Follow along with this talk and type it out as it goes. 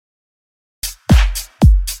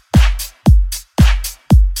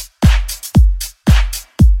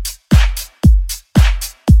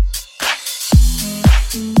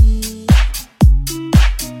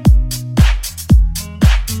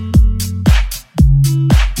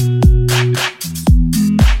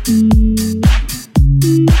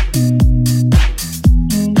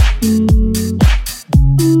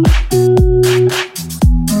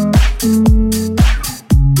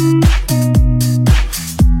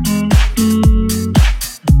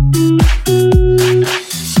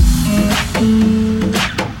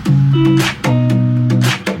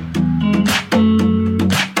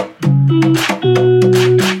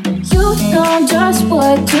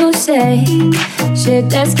yesterday. Shit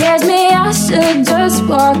that scares me, I should just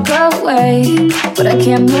walk away. But I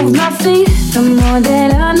can't move my feet. The more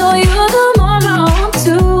that I know you, the more I want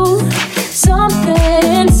to. Something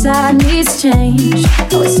inside needs change.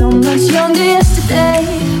 I was so much younger yesterday.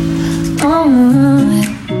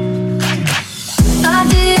 I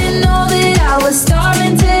didn't know that I was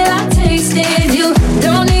starving till I tasted you.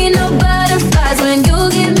 Don't need no butterflies when you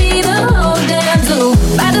give me the whole damn zoo.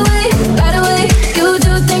 By the way, you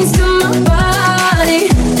do things to my body.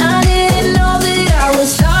 I didn't know that I was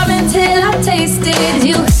starving till I tasted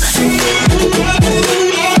you.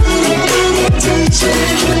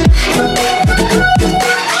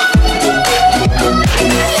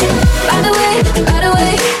 By the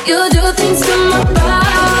way, you do things to my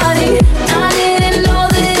body. I didn't know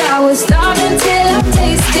that I was starving till I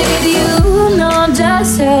tasted you. No,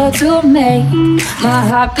 just had to make my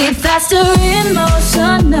heart beat faster.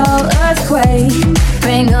 Emotional earthquake,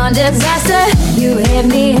 bring on disaster. You hit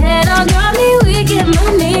me head on, got me weak in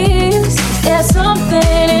my knees. Yeah,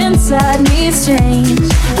 something inside needs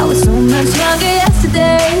change. I was so much younger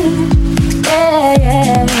yesterday.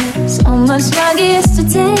 Yeah, so much younger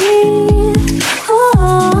yesterday.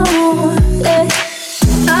 Oh, yeah.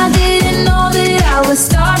 I didn't know that I was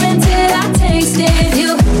starving till I tasted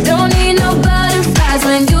you. Don't need no butterflies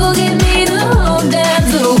when you give me the whole damn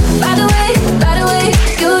zoo. By the way,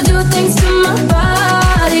 you do things to my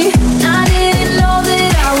body. I didn't know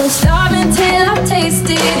that I was starving till I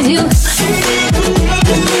tasted you.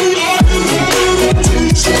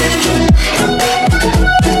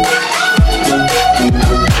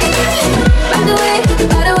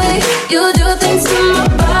 By the way, you do things to my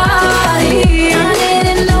body. I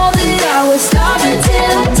didn't know that I was starving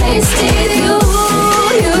till I tasted you.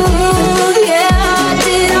 Yeah,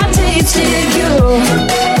 did I tasted you?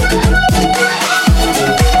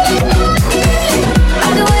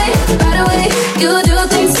 By the way, you do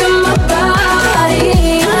things to my body.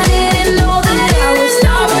 I didn't know that I was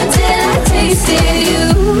starving till I tasted you.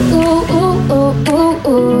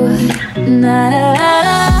 Nah.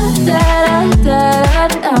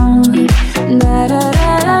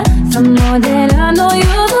 The more that I know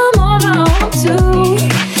you, the more I want to.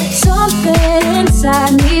 Something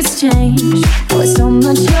inside needs change. I was so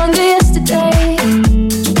much younger yesterday.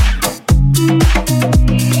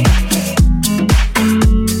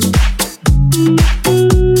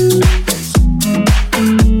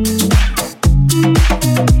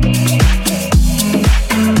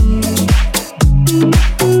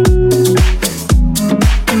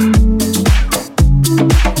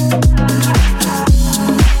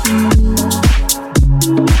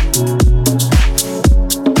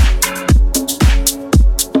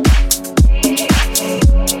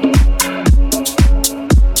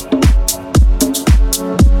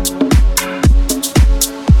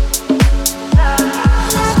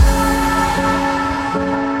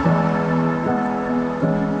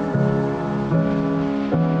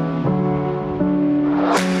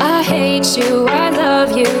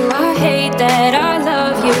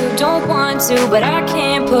 But I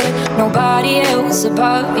can't put nobody else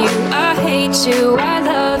above you. I hate you, I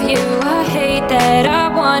love you. I hate that I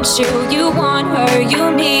want you. You want her,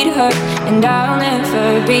 you need her, and I'll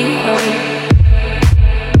never be her.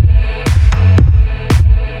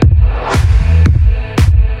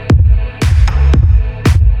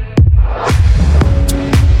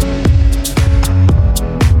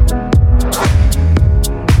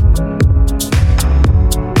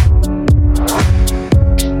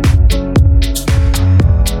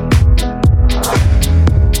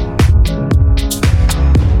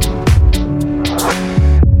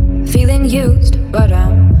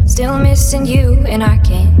 Missing you and I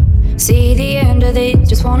can't see the end of this.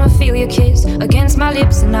 Just wanna feel your kiss against my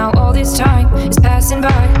lips, and now all this time is passing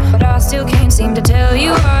by, but I still can't seem to tell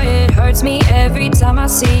you why. It hurts me every time I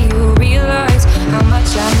see you, realize how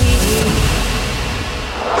much I need you.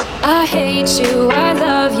 I hate you, I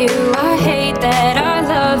love you. I hate that I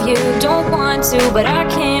love you. Don't want to, but I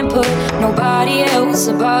can't put nobody else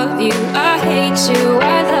above you. I hate you,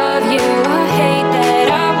 I love you. I hate that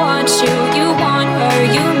I want you. You want her,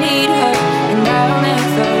 you need her, and I'll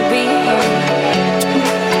never be her.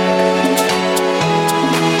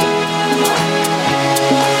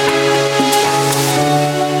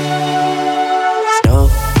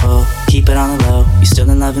 Keep it on the low. You still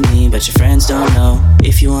in love with me, but your friends don't know.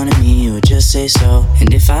 If you wanted me, you would just say so.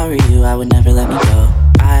 And if I were you, I would never let me go.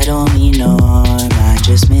 I don't mean no harm, I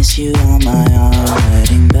just miss you on my arm.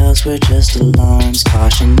 Wedding bells were just alarms,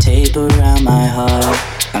 caution tape around my heart.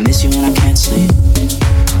 I miss you when I can't sleep.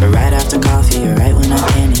 Or right after coffee, or right when I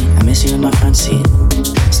can't eat. I miss you in my front seat.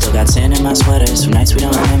 Still got sand in my sweaters from nights we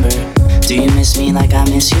don't remember. Do you miss me like I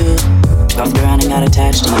miss you? Golfed around and got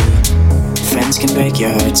attached to you. Friends can break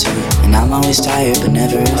your heart too, and I'm always tired but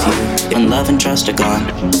never of you. When love and trust are gone,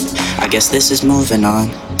 I guess this is moving on.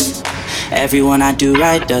 Everyone I do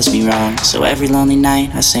right does me wrong, so every lonely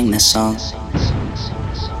night I sing this song.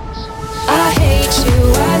 I hate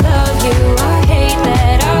you, I love you, I hate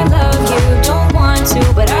that I love you. Don't want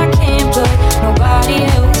to, but I can't put nobody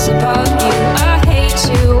else above you. I hate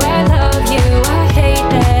you, I love you, I hate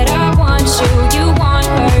that I want you. You want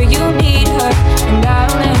her, you need her, and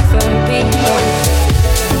I'll never be her.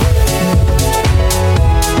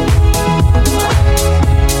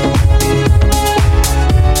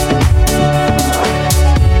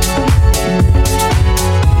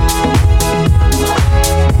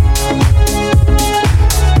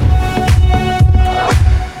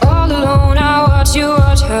 You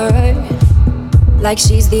watch her like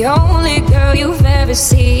she's the only girl you've ever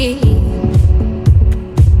seen.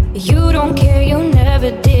 You don't care, you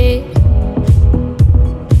never did.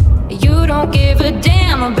 You don't give a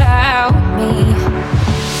damn about me.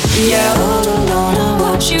 Yeah, all alone I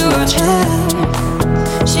watch you watch her.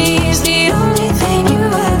 She is the only thing you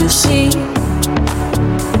ever see.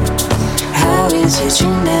 How is it you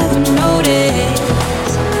never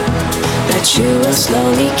notice that you are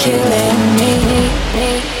slowly killing me?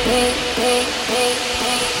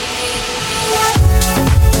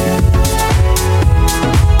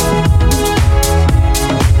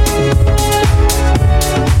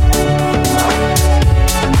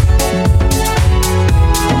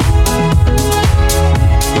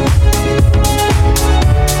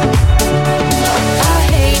 I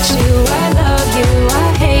hate you, I love you, I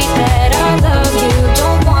hate that I love you.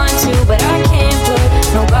 Don't want to, but I can't put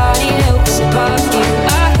nobody else above you.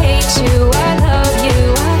 I hate you, I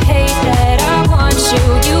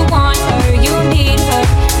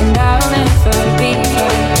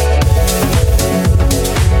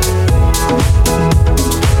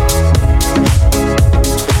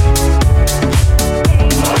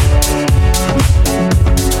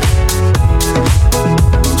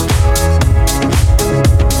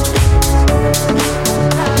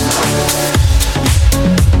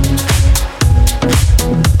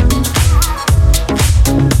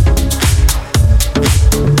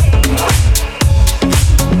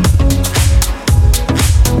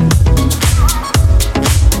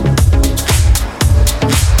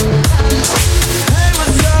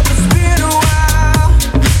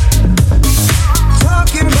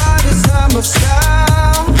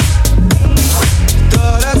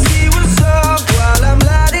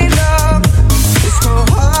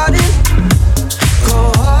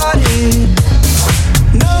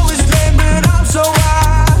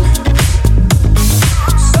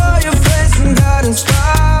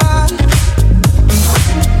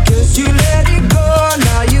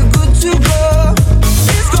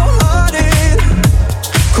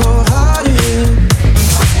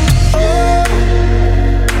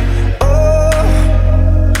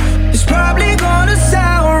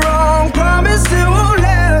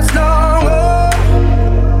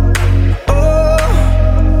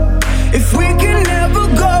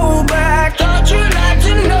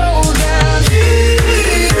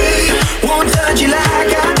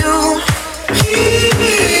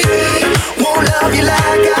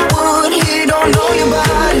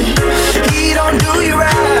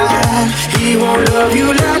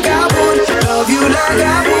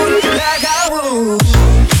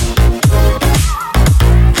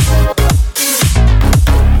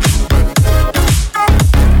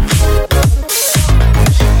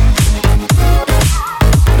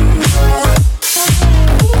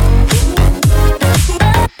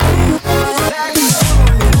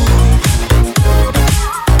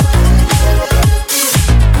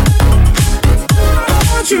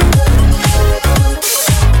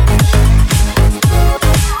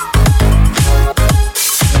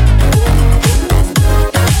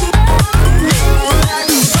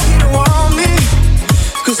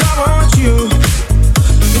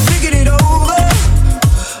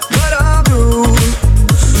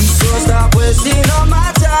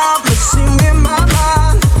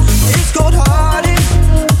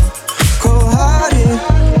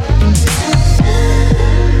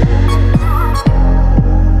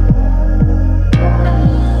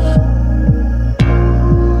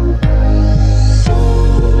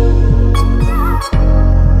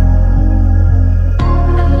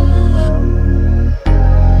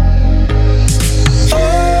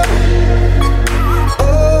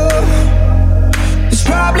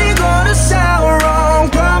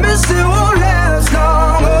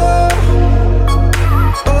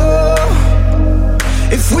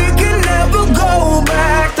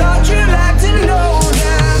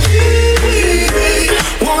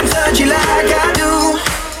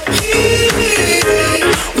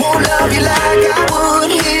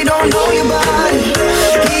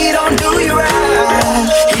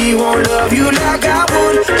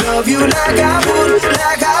love you like I would,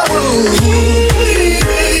 like I would.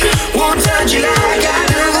 Won't touch you like I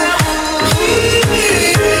do.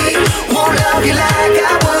 Won't love you like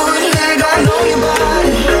I would, like I know your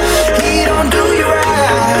body. He don't do you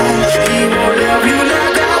right. He won't love you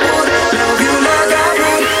like I would, love you like I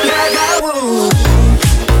would, like I would.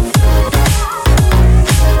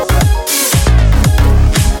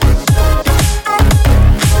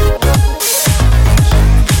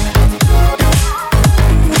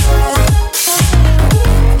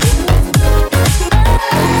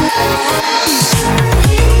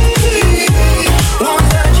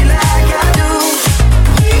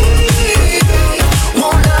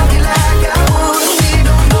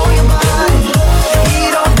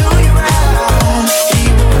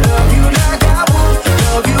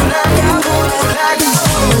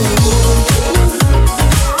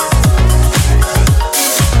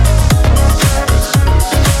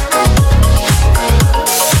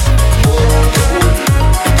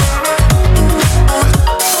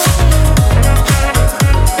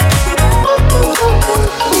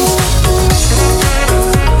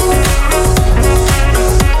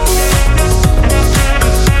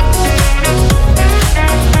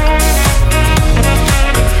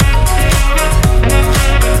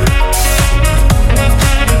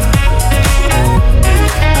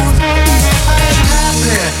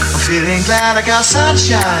 Glad I got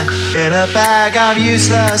sunshine in a bag. I'm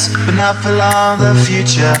useless, but not for long. The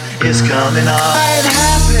future is coming on. I ain't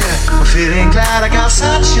happy. I'm feeling glad I got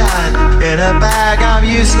sunshine in a bag. I'm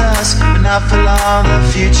useless, but not for long. The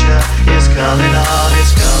future is coming on.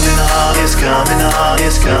 It's coming on. It's coming on.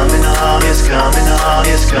 It's coming on. It's coming on.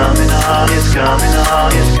 It's coming on. It's coming on. It's coming on.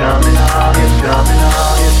 It's coming on. It's coming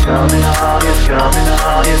on. It's coming on. It's coming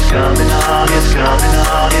on. It's coming on. It's coming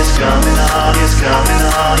on. It's coming on. It's coming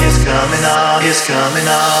on. It's coming on. It's coming on. It's coming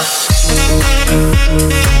on.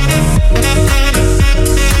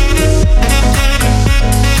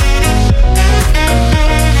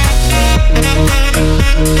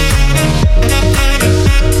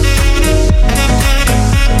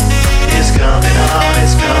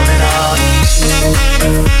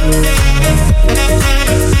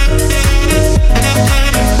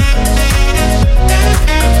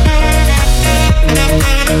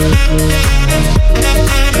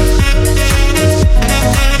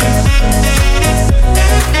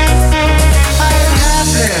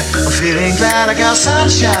 I'm feeling glad I got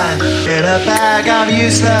sunshine in a bag. I'm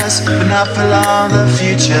useless, but not for long. The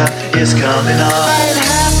future is coming on. I ain't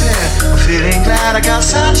happy. I'm feeling glad I got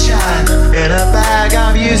sunshine in a bag.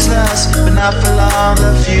 I'm useless, but not for long.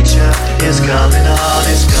 The future is coming on.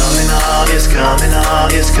 It's coming on. It's coming on.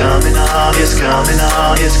 It's coming on. It's coming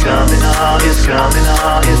on. It's coming on. It's coming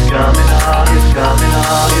on. It's coming on. It's coming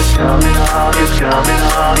on. It's coming on. It's coming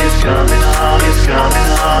on. It's coming on. It's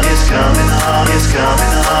coming on. It's coming on. It's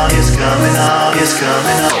coming on. It's coming on. It's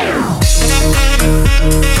coming on.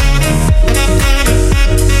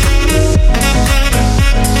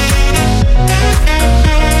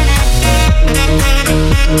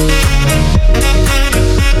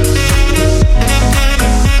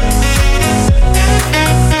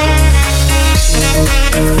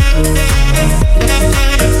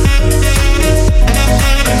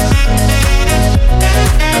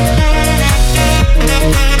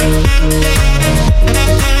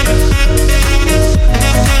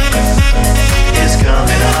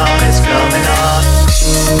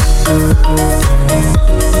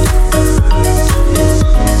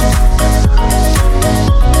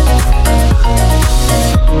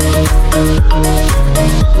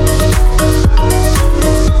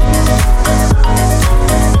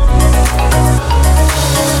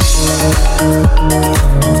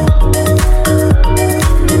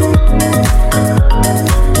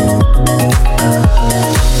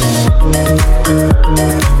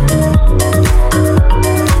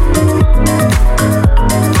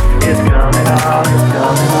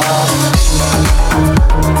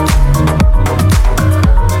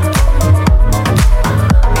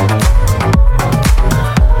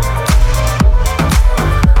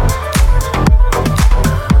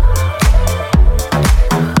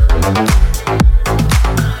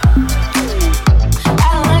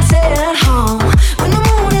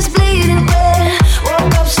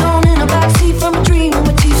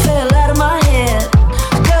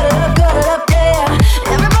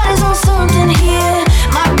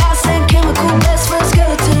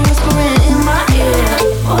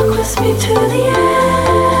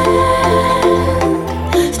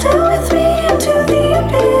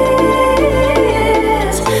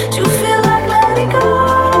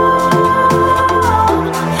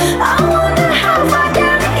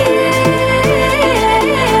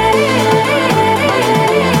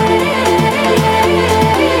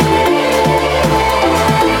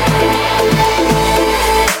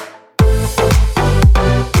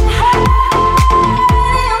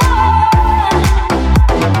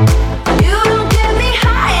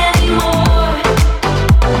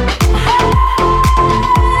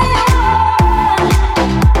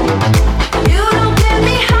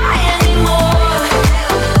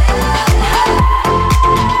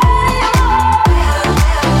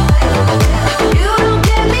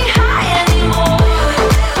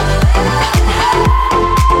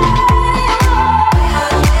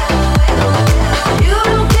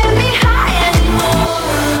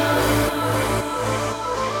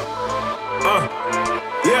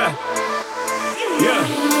 Yeah.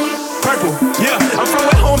 Purple, yeah. I'm from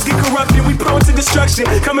where homes get corrupted, we prone to destruction.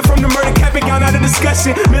 Coming from the murder cap and gone out of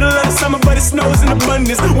discussion. Middle of the summer, but it snows in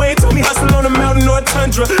abundance. Wayne told me hustle on a mountain or a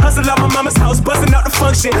tundra. Hustle out my mama's house, busting out the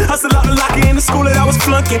function. Hustle out the locker in the school that I was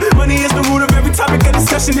flunking. Money is the root of every topic of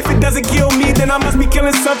discussion. If it doesn't kill me, then I must be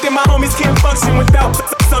killing something. My homies can't function without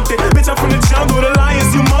something. Bitch, I'm from the jungle, the lion's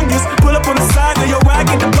humongous. Pull up on the side of your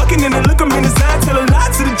wagon, the bucking and the look I'm in his eye. Tell a lie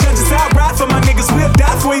to the judges, I ride for my niggas, we'll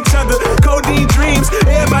die for each other. Codeine dreams,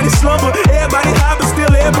 everybody slumber, everybody high, but still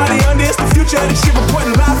everybody under. It's the future of this shit,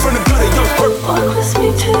 reporting live from the gutter, young Purp. Walk with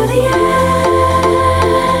me to the end,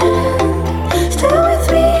 stay with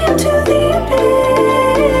me into the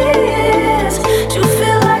abyss. Do you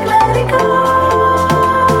feel like letting go?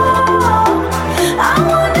 I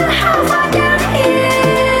wonder how I got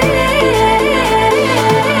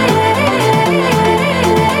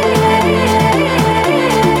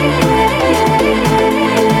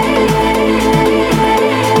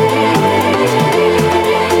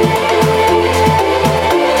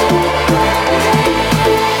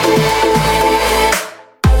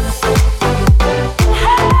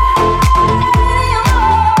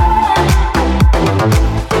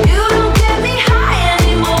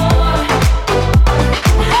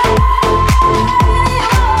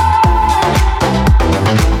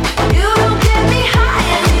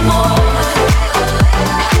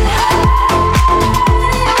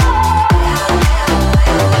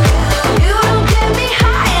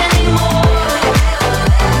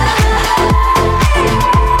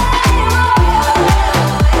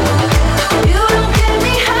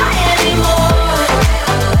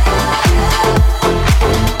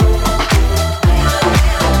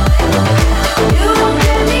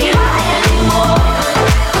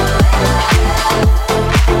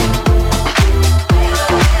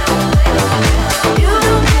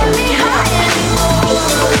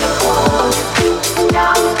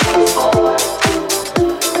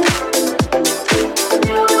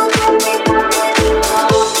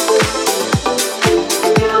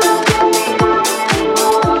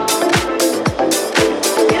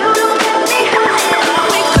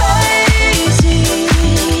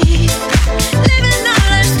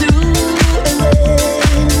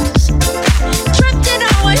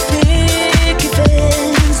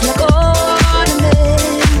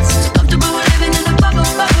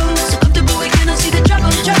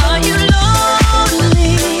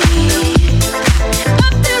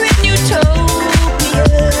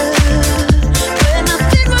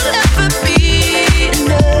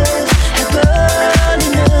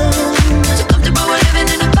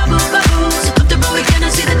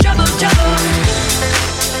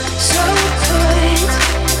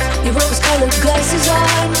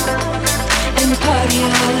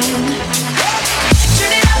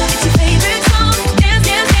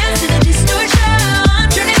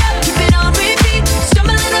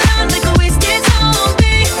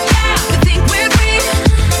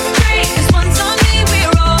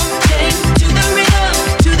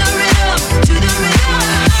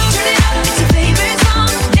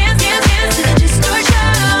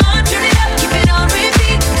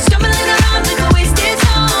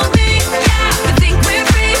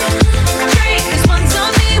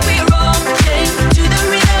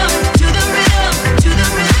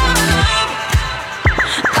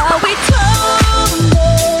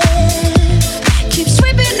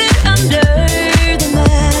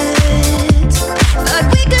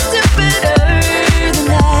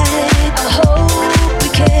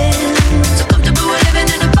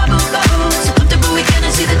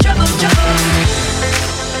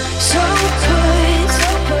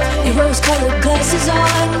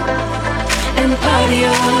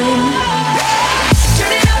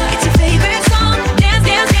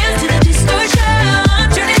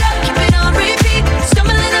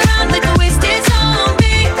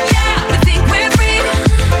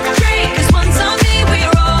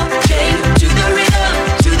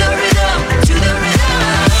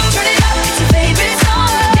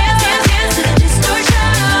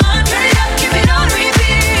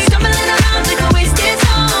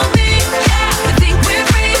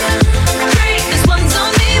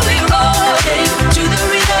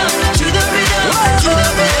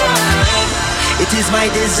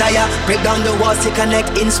desire. Break down the walls to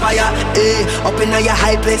connect, inspire. Up in your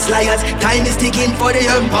high place, liars. Time is ticking for the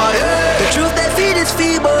empire. The truth they feed is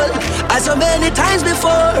feeble, as so many times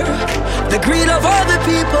before. The greed of all the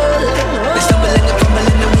people. They stumble and they fumble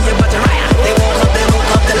and we about to riot. They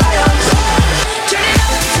woke up the lions. Turn it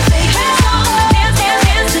up to the dance, dance,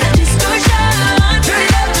 dance to the distortion. Turn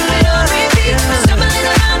it up, repeat. Stumbling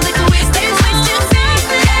around like a wasted time.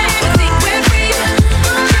 We think we're free.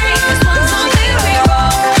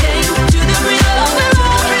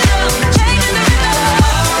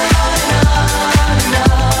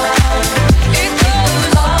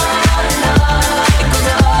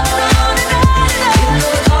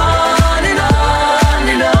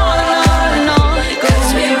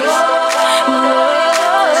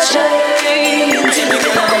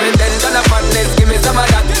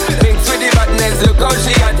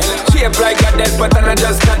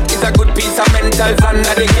 genitals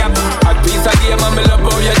under the cap. A piece of game and me love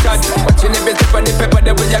how you chat. Watching every step of the pepper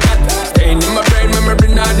that way you got. Staying in my brain, memory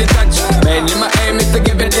not detached. Mainly my aim is to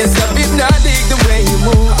give it this love. If not dig the way you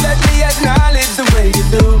move, let me acknowledge the way you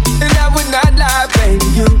do. And I would not lie, baby,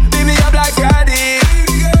 you beat me up like Katy.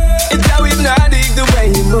 It's how hypnotic the way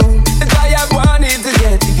you move. It's why I wanted to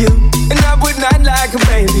get to you. And I would not like a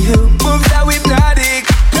baby, you move so hypnotic.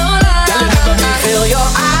 No lie, feel your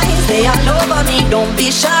eyes, they all over me. Don't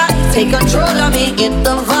be shy, take control of me, get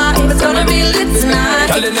the vibe. It's gonna be lit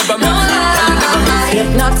tonight. No lie,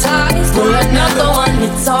 hypnotized, pull another one,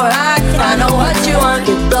 it's alright. I know what you want,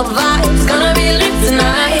 get the vibe. It's gonna be lit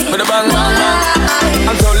tonight. No lie,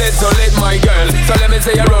 I'm so lit, my girl. So let me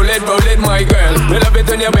say you roll it, my girl. We love it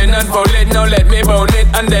when you bend and fold it. Now let me bone it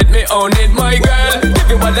and let me own it, my girl. If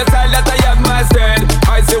you want the style that I have mastered,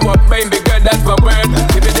 I say what baby girl, that's my word.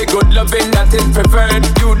 Give me the good loving that is preferred.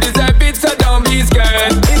 You deserve it, so don't be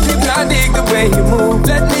scared. It's hypnotic the way you move.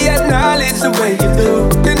 Let me acknowledge the way you do.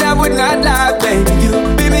 Then I would not lie, baby. You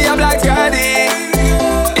beat me up like Katy.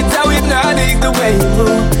 It's how hypnotic the way you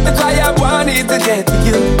move. That's why I wanted to get to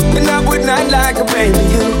you. And I would not like a baby.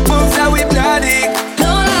 You move so hypnotic.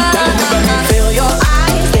 no lie, feel your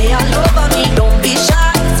eyes, they all over me. Don't be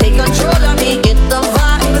shy, take control of me, get the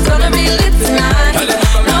vibe. It's gonna be lit tonight.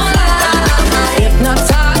 No lie,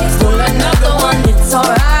 hypnotized, pull another one, it's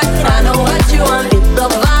alright. I know what you want, get the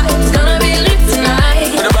vibe. It's gonna be lit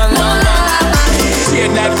tonight. No lie, See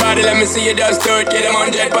that body, let me see you just do it, get them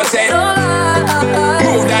 100%. no lie,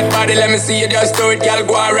 Move that body, let me see you just do it, girl,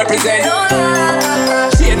 go and represent. no lie,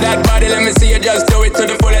 Shake that body, let me see you just do it to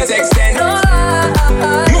the fullest extent. no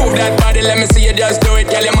lie, Move that body, let me see you just do it,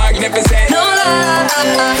 girl, you're magnificent. no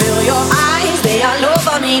lie. Feel your eyes, they all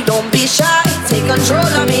over me. Don't be shy, take control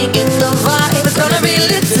of me, get the vibe. It's gonna be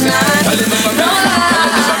lit tonight. No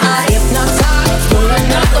lie, hypnotized, pull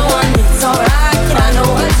another one, it's alright. I know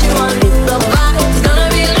what you want, get the vibe. It's gonna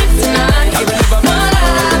be lit tonight. No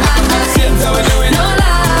lie, Seems how we do it, no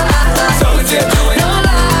lie, so we did do it. no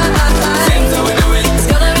lie. Seems how we do it, It's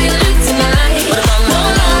gonna be lit tonight. No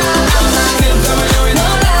lie, seems how we do it, no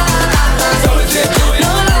lie, so we did do it.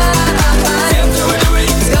 no lie. Seems how we do it,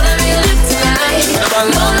 It's gonna be lit tonight.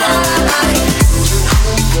 No lie.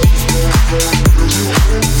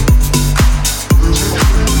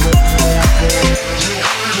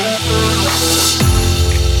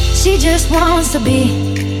 She just wants to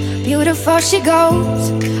be beautiful, she goes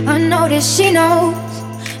unnoticed, she knows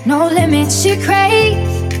no limits, she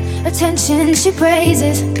craves attention, she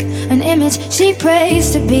praises an image she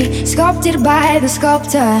prays to be sculpted by the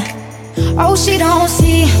sculptor. Oh, she don't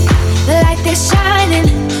see the light that's shining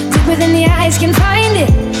deeper than the eyes can find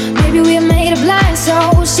it. Maybe we're made of blind, so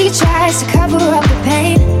she tries to cover up the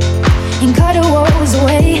pain and cut her woes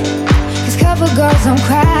away. Cause cover girls don't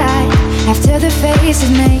cry after the face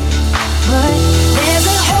is made. But there's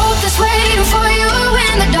a hope that's waiting for you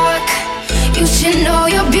in the dark. You should know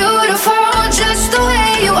you're beautiful just the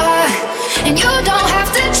way you are. And you don't have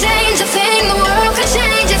to change a thing, the world can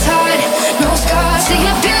change its heart. No scars, so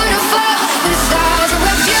you're beautiful. The stars are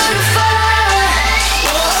we're beautiful.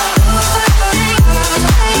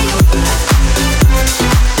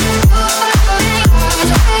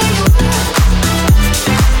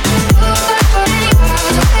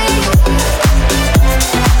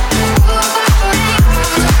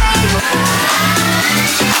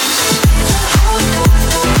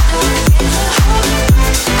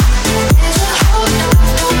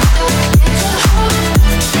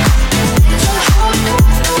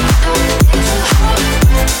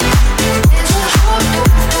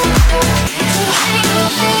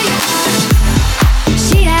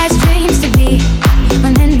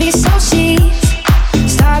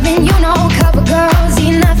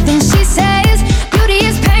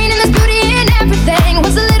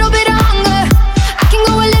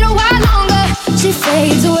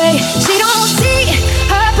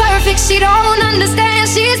 She don't understand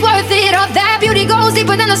she's worth it. All that beauty goes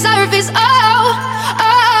deeper than the surface. Oh,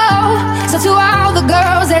 oh. So to all the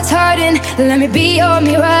girls that's hurting, let me be your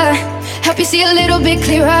mirror, help you see a little bit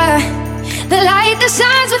clearer the light that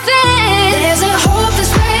shines within. There's a hope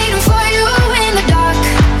that's waiting for you in the dark.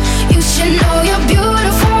 You should know you're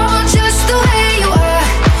beautiful just the way you are.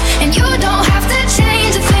 And you don't have to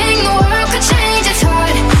change a thing, the world could change its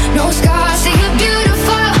heart. No scars, so you're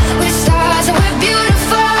beautiful. We're stars and we're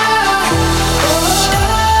beautiful.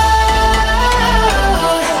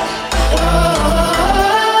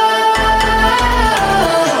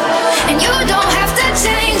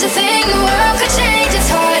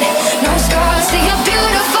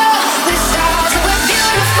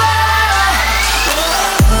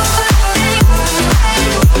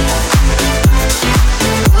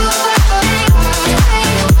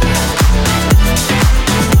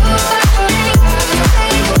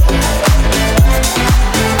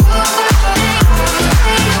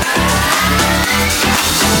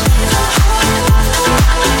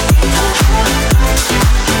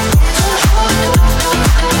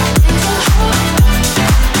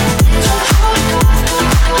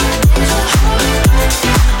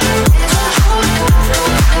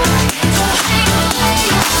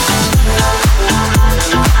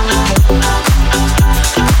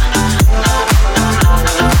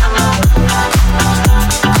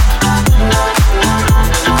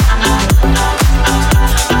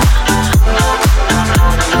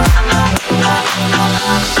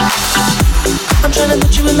 I'm tryna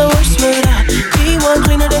put you in the worst mood. P1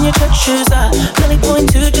 cleaner than your church shoes. Millie point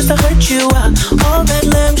 2 just to hurt you. All red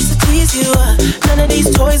lamb just to tease you. None of these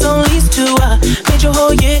toys on lease to. Made your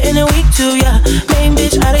whole year in a week too. Main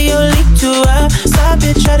bitch out of your league too. Side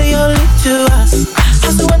bitch out of your league too.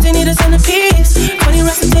 House the ones you need a centerpiece. 20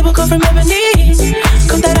 racks the table come from ebony.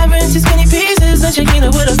 Cut that ever into skinny pieces. Then she clean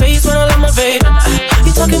up with her face when I love my baby.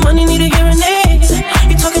 You talking money, need a hearing aid.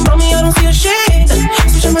 You talking about me, I don't see a shade.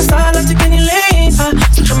 Switch on my side, I take any lane.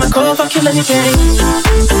 Switch on my core, if I kill anything.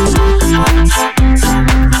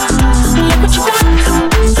 Look what you got.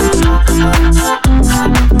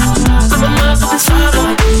 I'm a motherfucking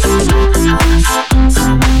starboy.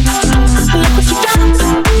 Look what you got.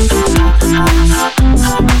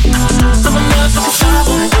 I'm a motherfucking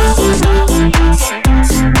starboy.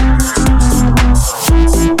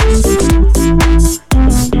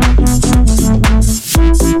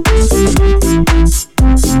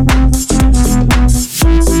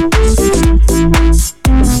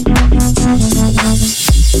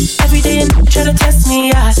 Every day try to test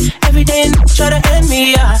me, every day try to end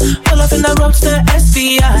me, pull up in the ropes to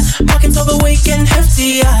SBI, pockets overweight and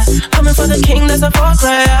hefty, coming for the king, that's a far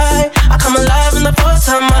cry, I come alive in the fourth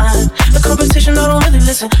time, the competition, I don't really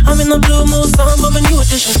listen, I'm in the blue mood, so I'm bumping new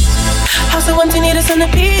edition, house of ones, you need a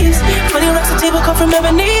centerpiece, 20 racks the table come from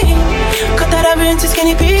ebony, cut that ever into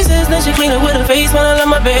skinny pieces, then she clean it with her face, man, I love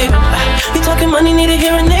my baby, you talking money, need a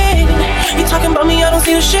hearing aid, you talking about me, I don't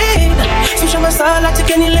see the shade, switch on my side, I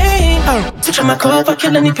take any lane, switch on my car, if I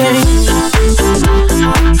kill any pain.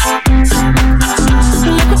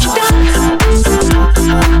 Look what you got.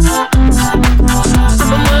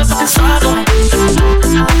 I'm a motherfucking starboy.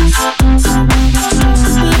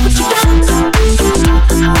 Look what you got.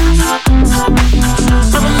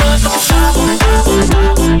 I'm a motherfucking starboy.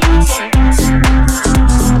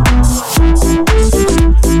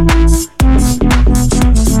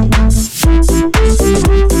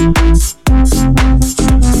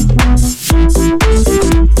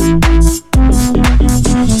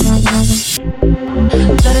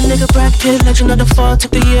 Legend of the fall,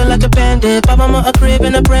 took the year like a bandit. Bought mama a crib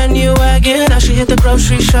and a brand new wagon. Now she hit the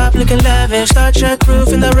grocery shop looking lavish. Star Trek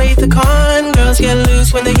roof in the Wraith the Con. Girls get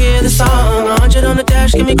loose when they hear the song. 100 on the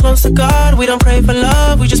dash, get me close to God. We don't pray for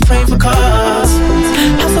love, we just pray for cause.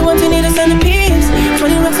 House the ones you need a centerpiece.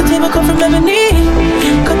 20 racks the table come from ebony.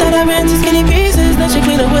 Cut that ever into skinny pieces. Then she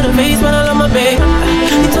clean up with her face, man, I love my baby.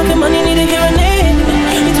 You talking money, need a hearing aid.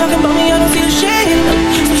 You talking about me, I don't see the shade.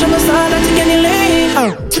 Switch on my side, I take any lane.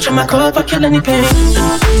 Switch on my car, if I kill any pain.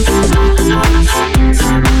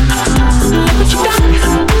 Look what you got.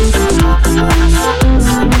 I'm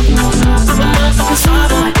a motherfucking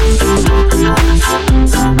starboy.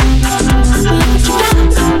 Look what you got.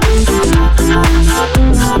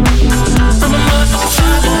 I'm a motherfucking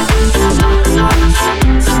starboy.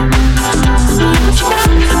 Look what you got.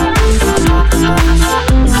 I'm a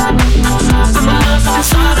motherfucking starboy.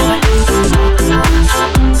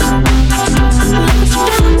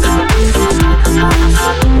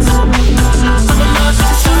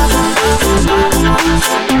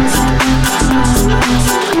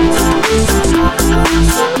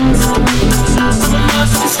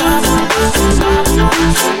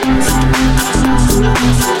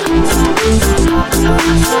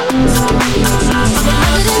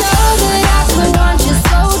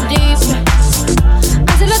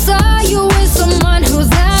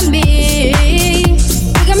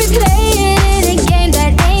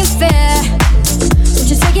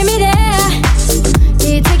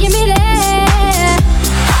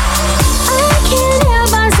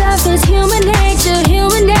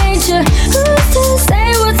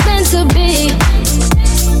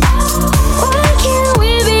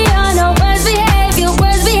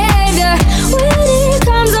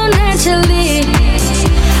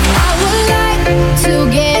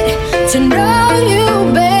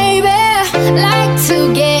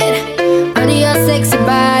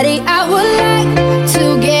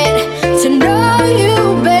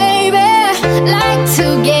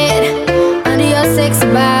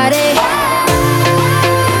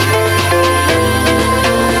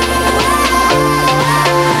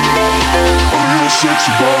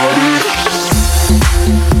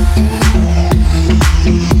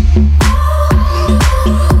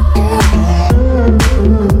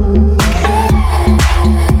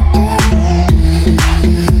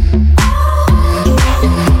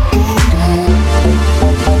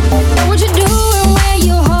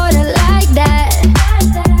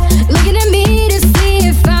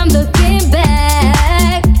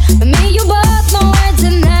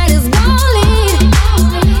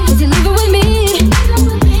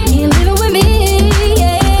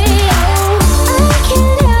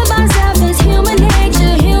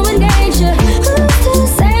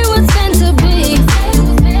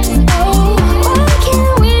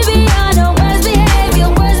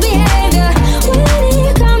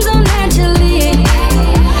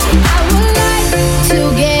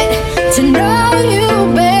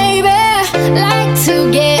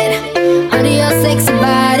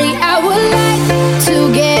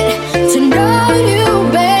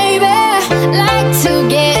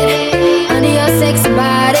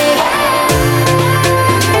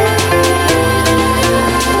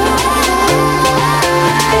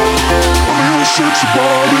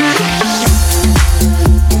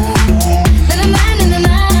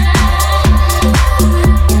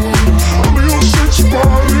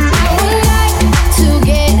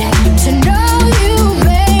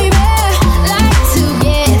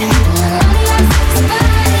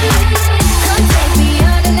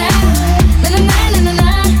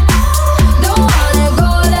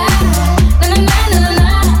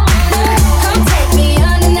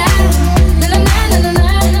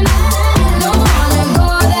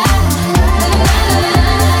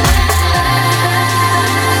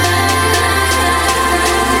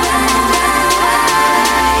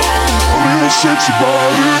 sexy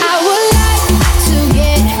body. I would like to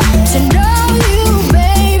get to know you,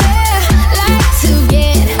 baby. Like to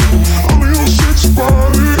get on your sexy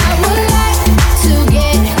body. I would like to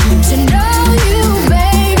get to know you,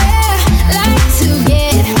 baby. Like to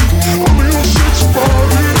get on your sexy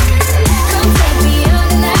body. Come take me on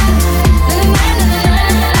tonight.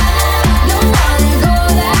 Don't wanna go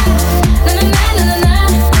there.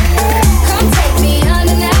 Come take me on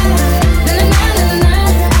tonight. Don't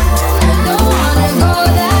wanna go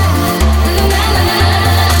there.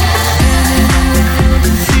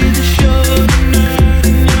 See the show tonight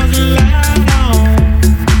and there's a light on.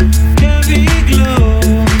 Heavy glow.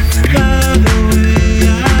 By the way,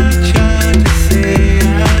 I tried to say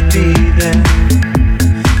I'd be there,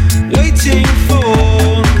 waiting for.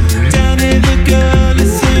 Down there the girl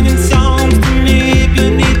is singing songs to me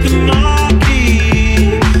beneath the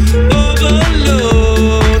marquee.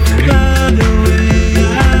 Overload. By the way,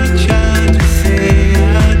 I tried to say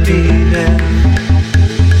I'd be there.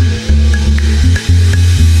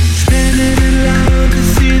 Standing in line to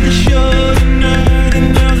see the show tonight and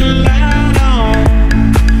there's a light on.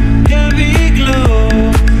 Heavy glow.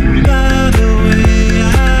 By the way,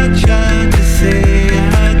 I tried to say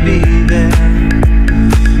I'd be there,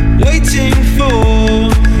 waiting for.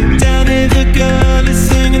 Down there the girl is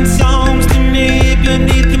singing songs to me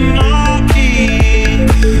beneath the marquee.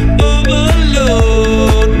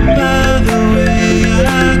 Overload. By the way,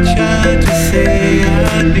 I tried to say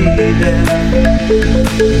I'd be there,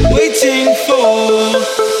 waiting for.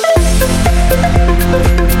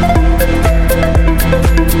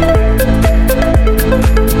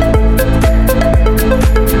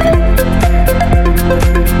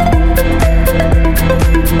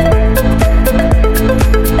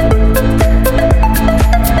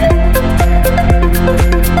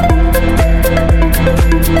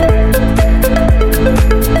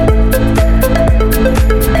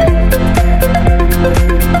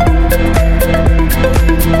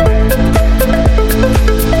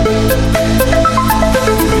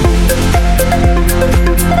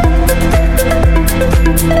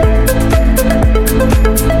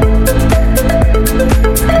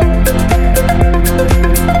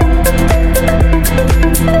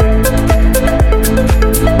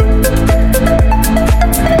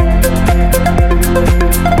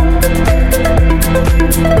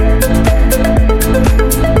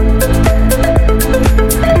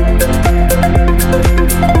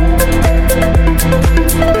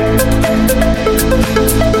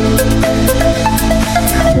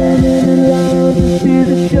 See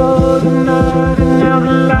the show tonight and there's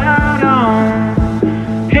a light on.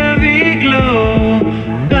 Heavy glow.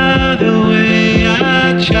 By the way,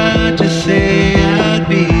 I tried to say I'd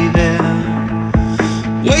be there,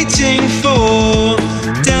 waiting for.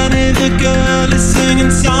 Down there the girl is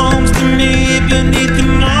singing songs to me beneath the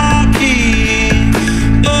marquee.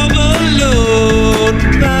 Overload.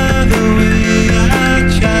 By the way, I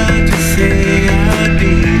tried to say I'd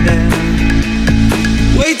be there,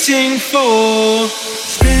 waiting for.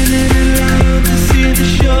 Standing in line to see the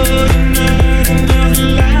show tonight and there's a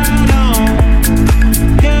light on.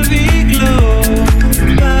 Heavy glow.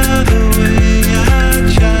 By the way, I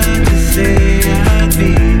tried to say I'd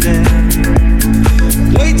be there,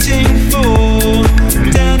 waiting for.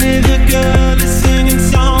 Down there the girl is singing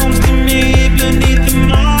songs to me beneath the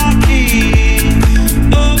marquee.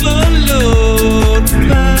 Overload.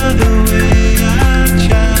 By the way, I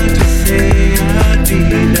tried to say I'd be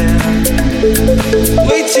there,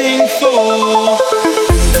 waiting for.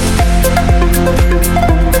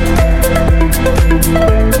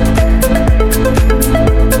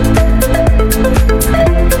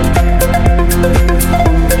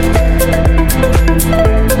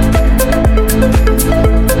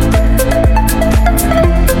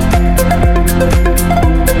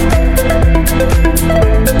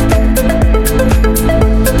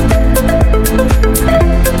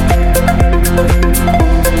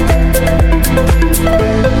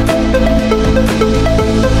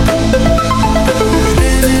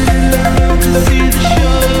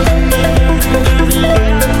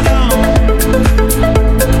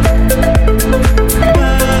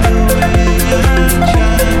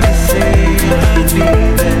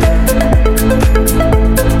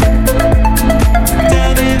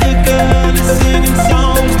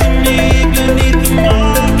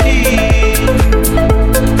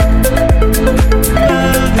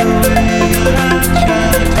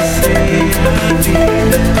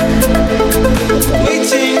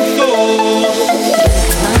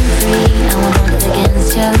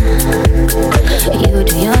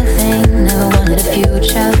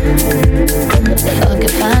 Fuck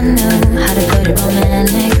if I knew how to put it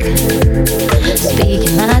romantic.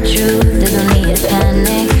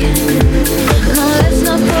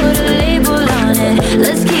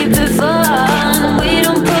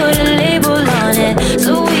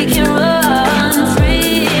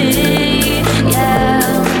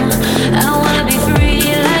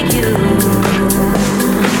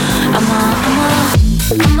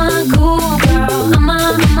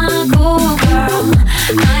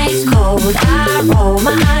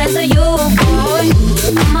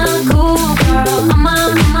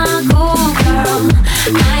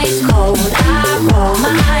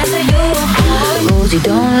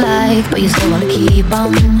 still wanna keep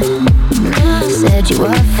on. Said you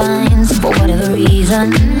were fine for whatever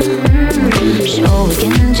reason. Sure, we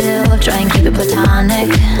can chill, try and keep it platonic.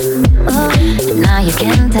 Now you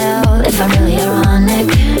can tell if I'm really ironic.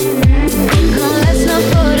 No, let's not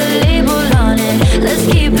put a label on it. Let's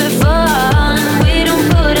keep it fun. We don't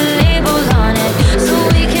put a label on it, so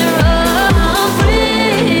we can run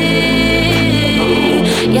free.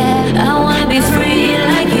 Yeah, I wanna be free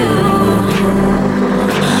like you.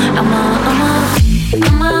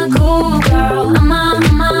 I'm a cool girl. I'm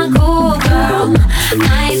a cool girl.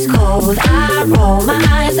 Nice cold, I roll my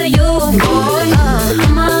eyes at you, boy.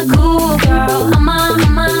 I'm a cool girl. I'm a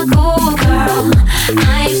cool girl.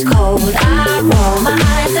 Nice cold, I roll my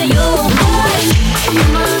eyes at you, boy.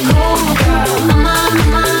 I'm a cool girl. I'm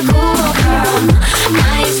a cool girl.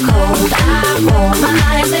 Nice cold, I roll my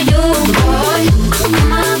eyes at you, boy.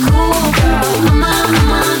 I'm a cool girl. I'm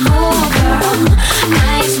a cool girl.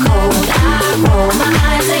 Nice cold, I roll my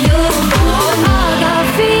eyes at you, boy. I got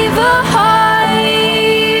fever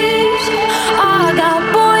highs. I got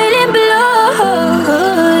boiling blood.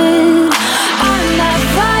 I'm that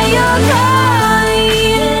fire kind.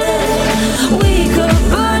 We could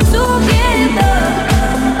burn together.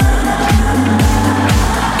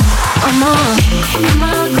 I'm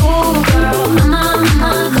a cool girl. I'm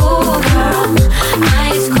a cool girl.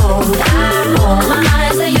 Nice cold, I roll my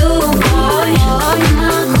eyes at you, boy. I'm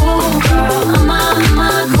a cool girl. I'm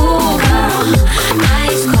a cool girl.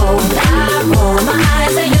 Nice cold, I roll my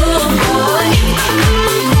eyes at you, boy.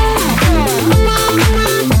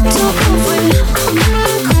 Too cool for you.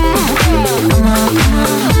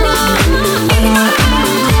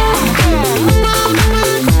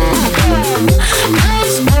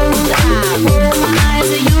 Nice cold, I roll my eyes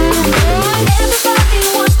at you, boy. Everybody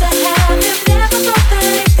wants to have it, never thought that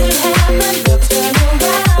it could happen. Look, turn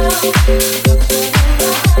around.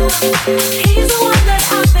 He's the one that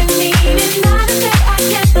I've been needing. Not to say I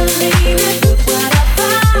can't believe it. Look what I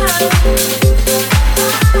found.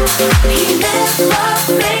 He never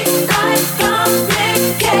makes life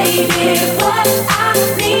complicated. What I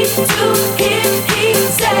need to hear, he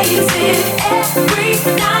says it. Every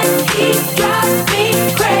night he drives me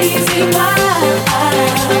crazy. Why?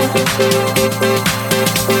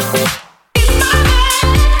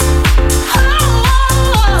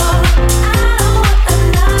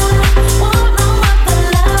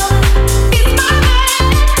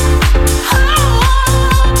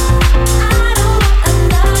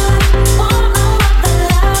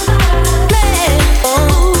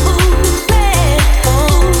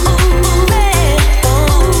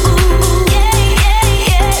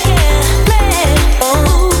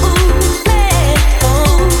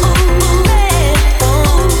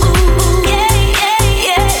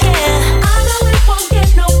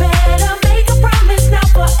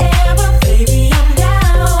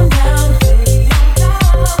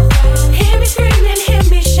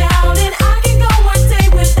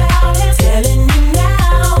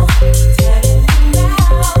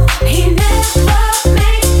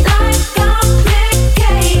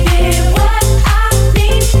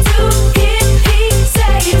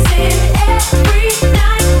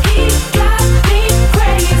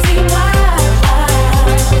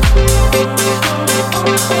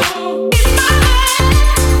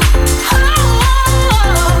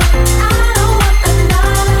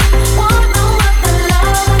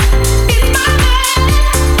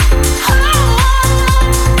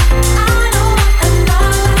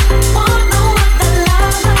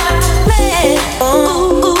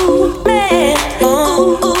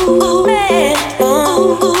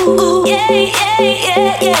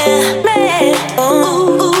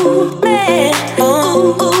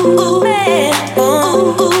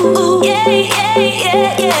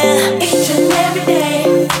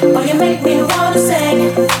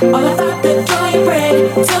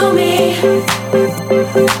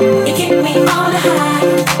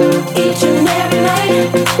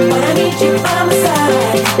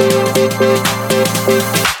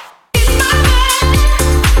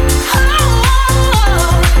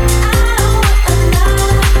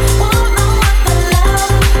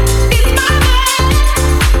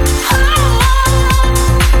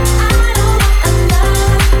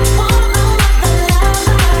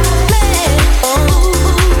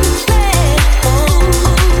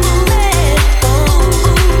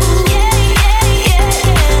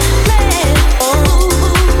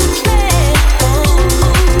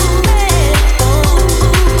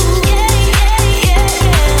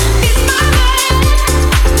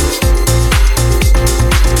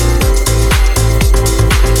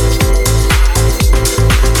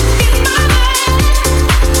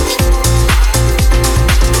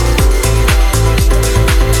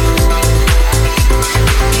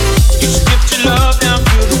 You stripped your love down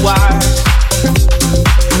to the wire.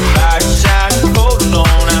 By your side, cold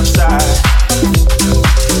alone outside.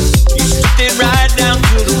 You stripped it right down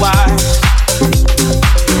to the wire.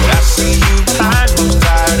 But I see you behind those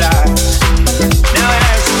tired eyes. Now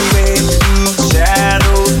as you wade through the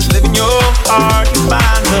shadows, live in your heart, you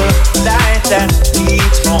find the light that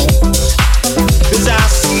leads home. 'Cause I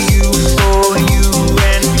see you for you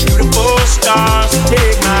and beautiful stars.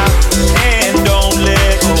 Take my hand, don't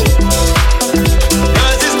let go.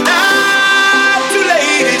 'Cause it's not too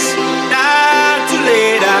late, it's not too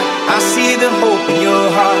late. I see the hope in your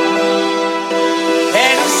heart.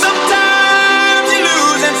 And sometimes you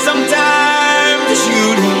lose and sometimes you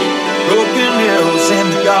shoot in broken arrows in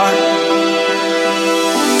the dark.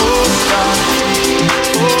 Oh, star,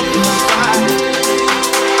 open the fire.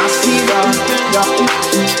 I see dark and dark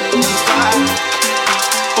fire.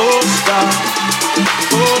 Oh, star,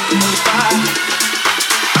 open the fire.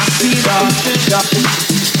 I see dark and dark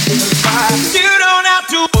fire. You don't have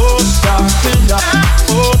to. Oh, star and dark,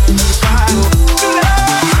 open the fire.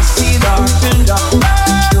 I see dark and dark.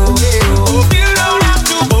 You don't have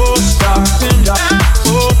to. Oh, star and dark,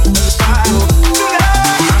 open the fire.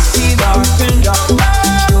 I see dark and dark.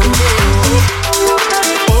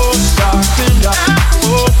 Oh, star and dark,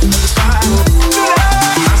 open the fire.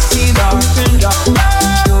 I see dark and dark.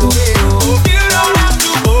 You don't have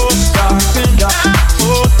to. Oh, star and dark,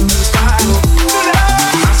 open the fire.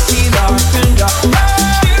 I see dark and dark.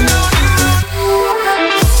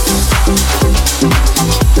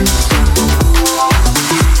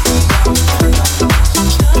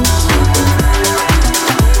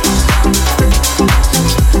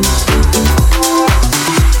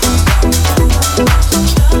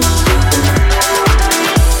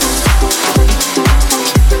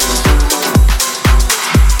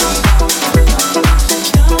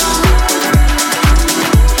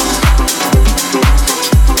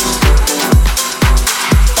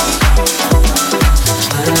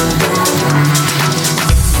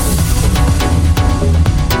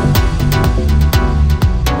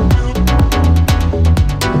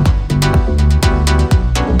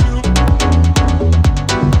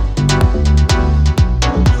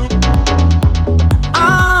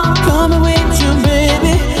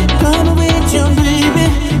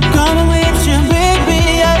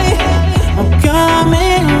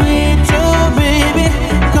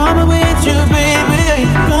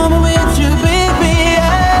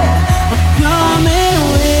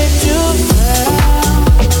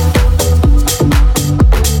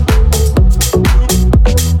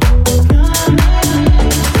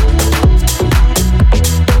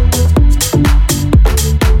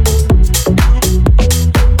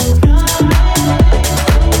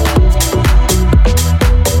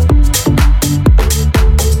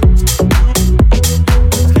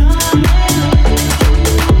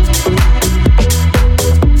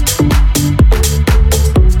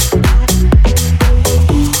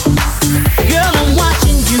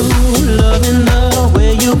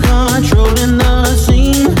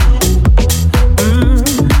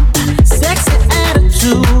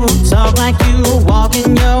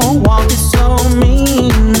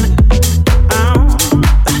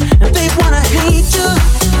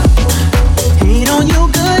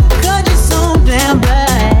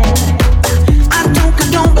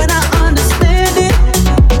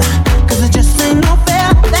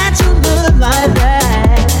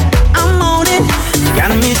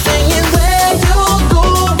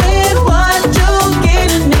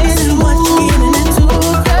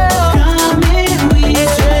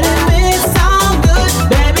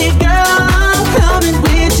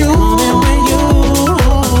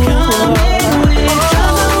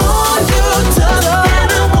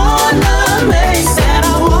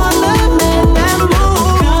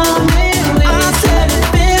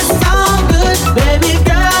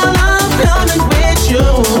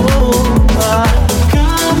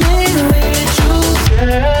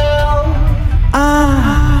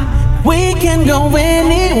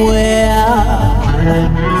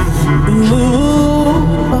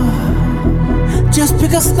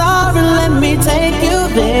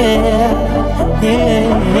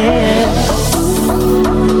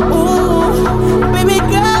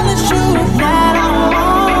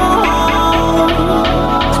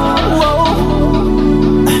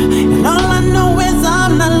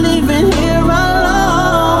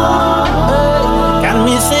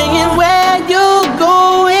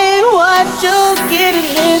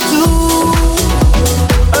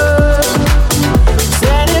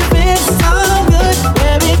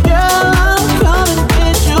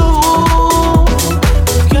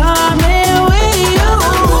 Come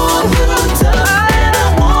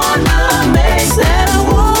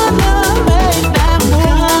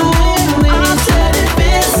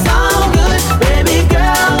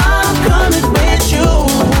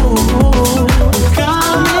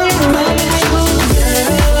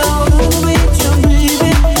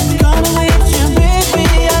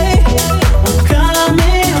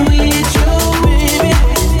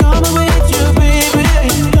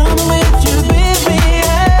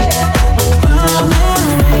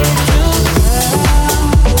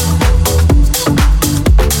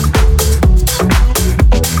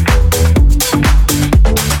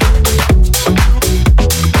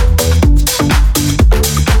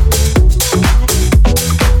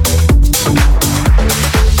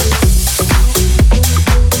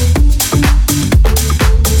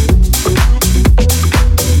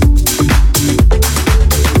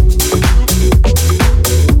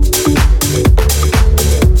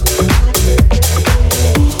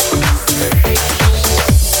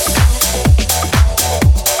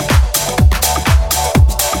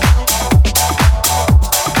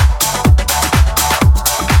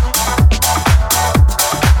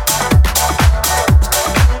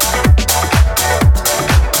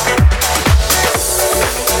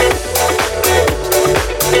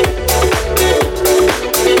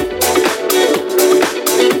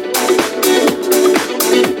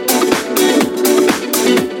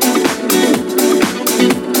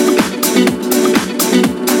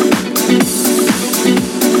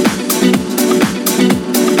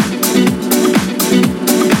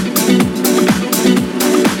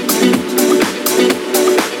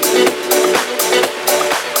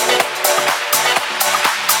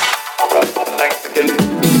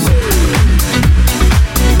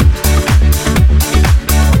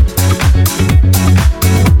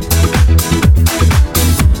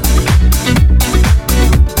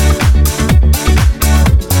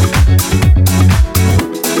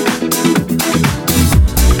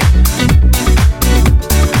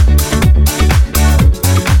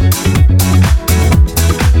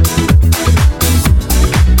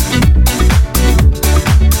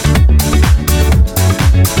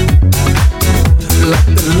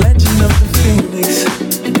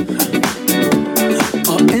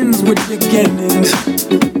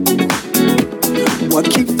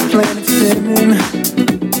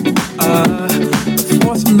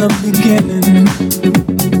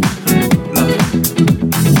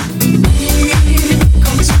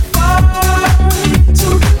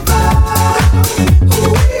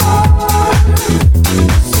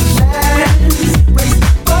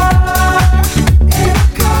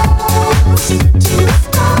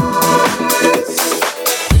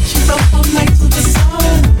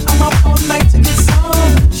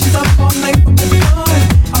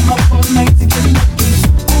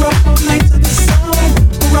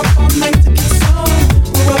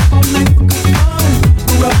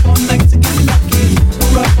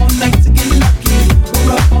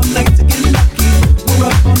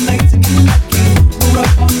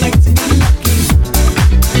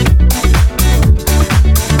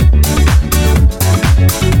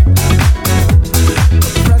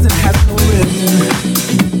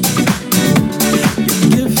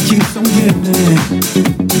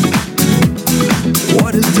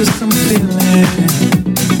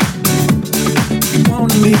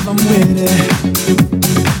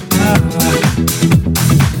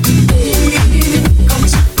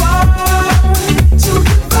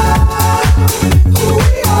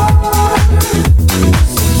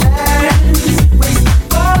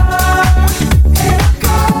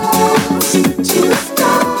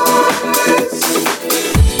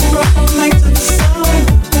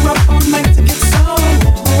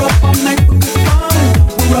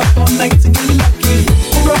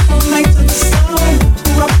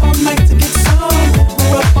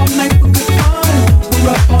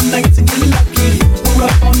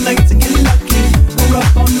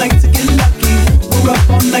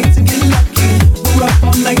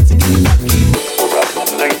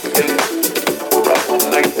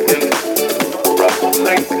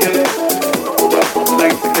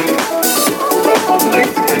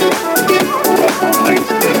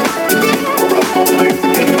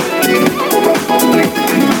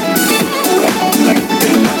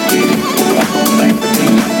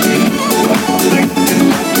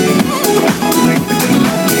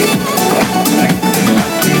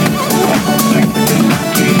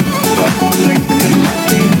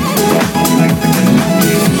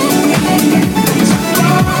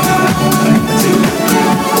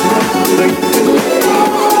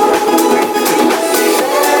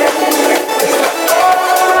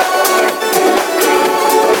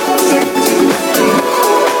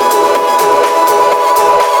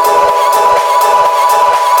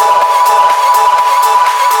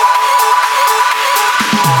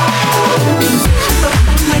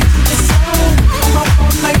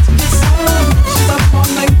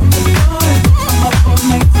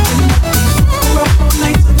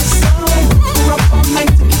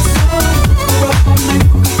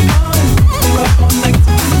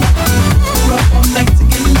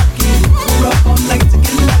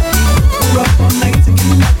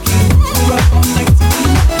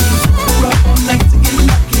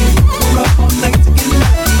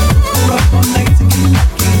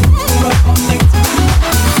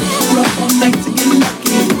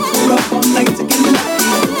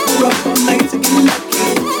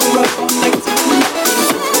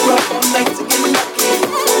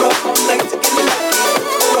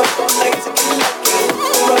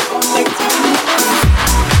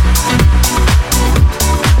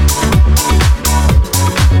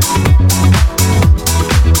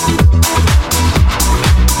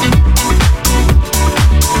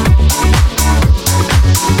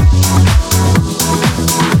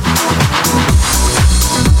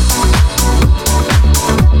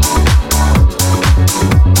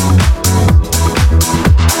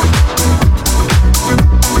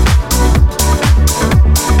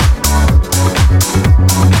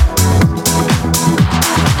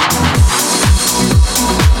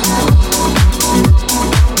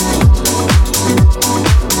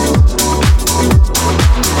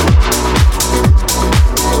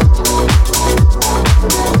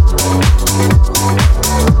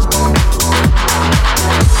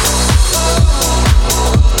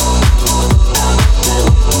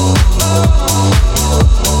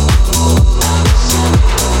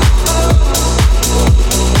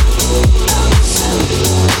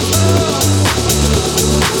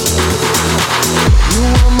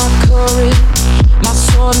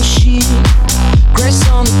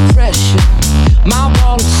My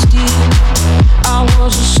wall of steel, I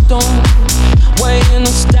was a stone, weighing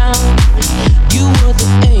us down. You were the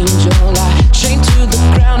angel, I chained to the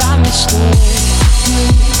ground. I miss the way you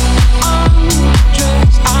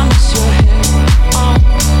undress. I miss your hair on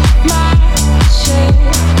my chair.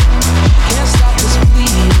 Can't stop this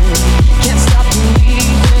bleeding, can't stop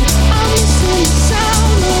believing. I'm missing the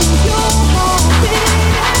sound of your heartbeat.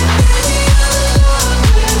 Baby, I'm in love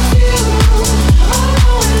with you.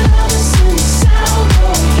 Oh, and I'm missing the sound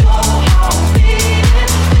of your heartbeat.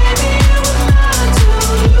 Baby, you were mine to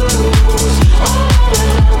lose. Oh,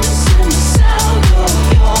 and I'm missing the sound of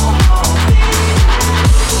your heartbeat.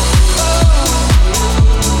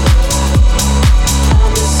 Oh,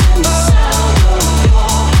 I'm missing the sound of your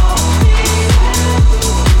heartbeat.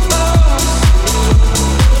 Oh,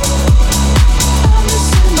 I'm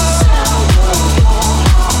missing the sound of your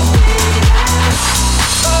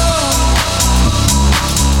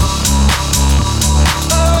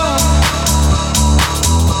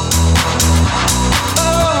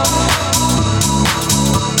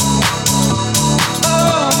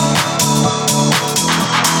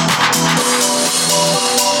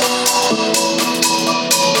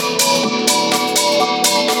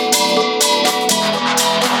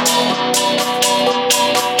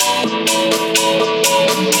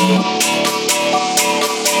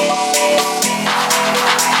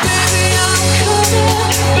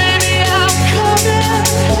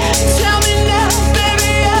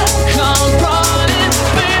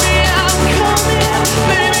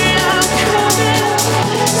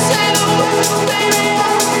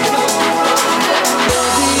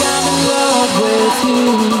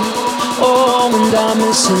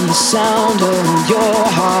missing the sound of your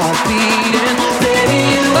heart beating. Baby,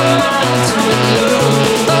 you're mine to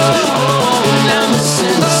lose. Oh, and I'm missing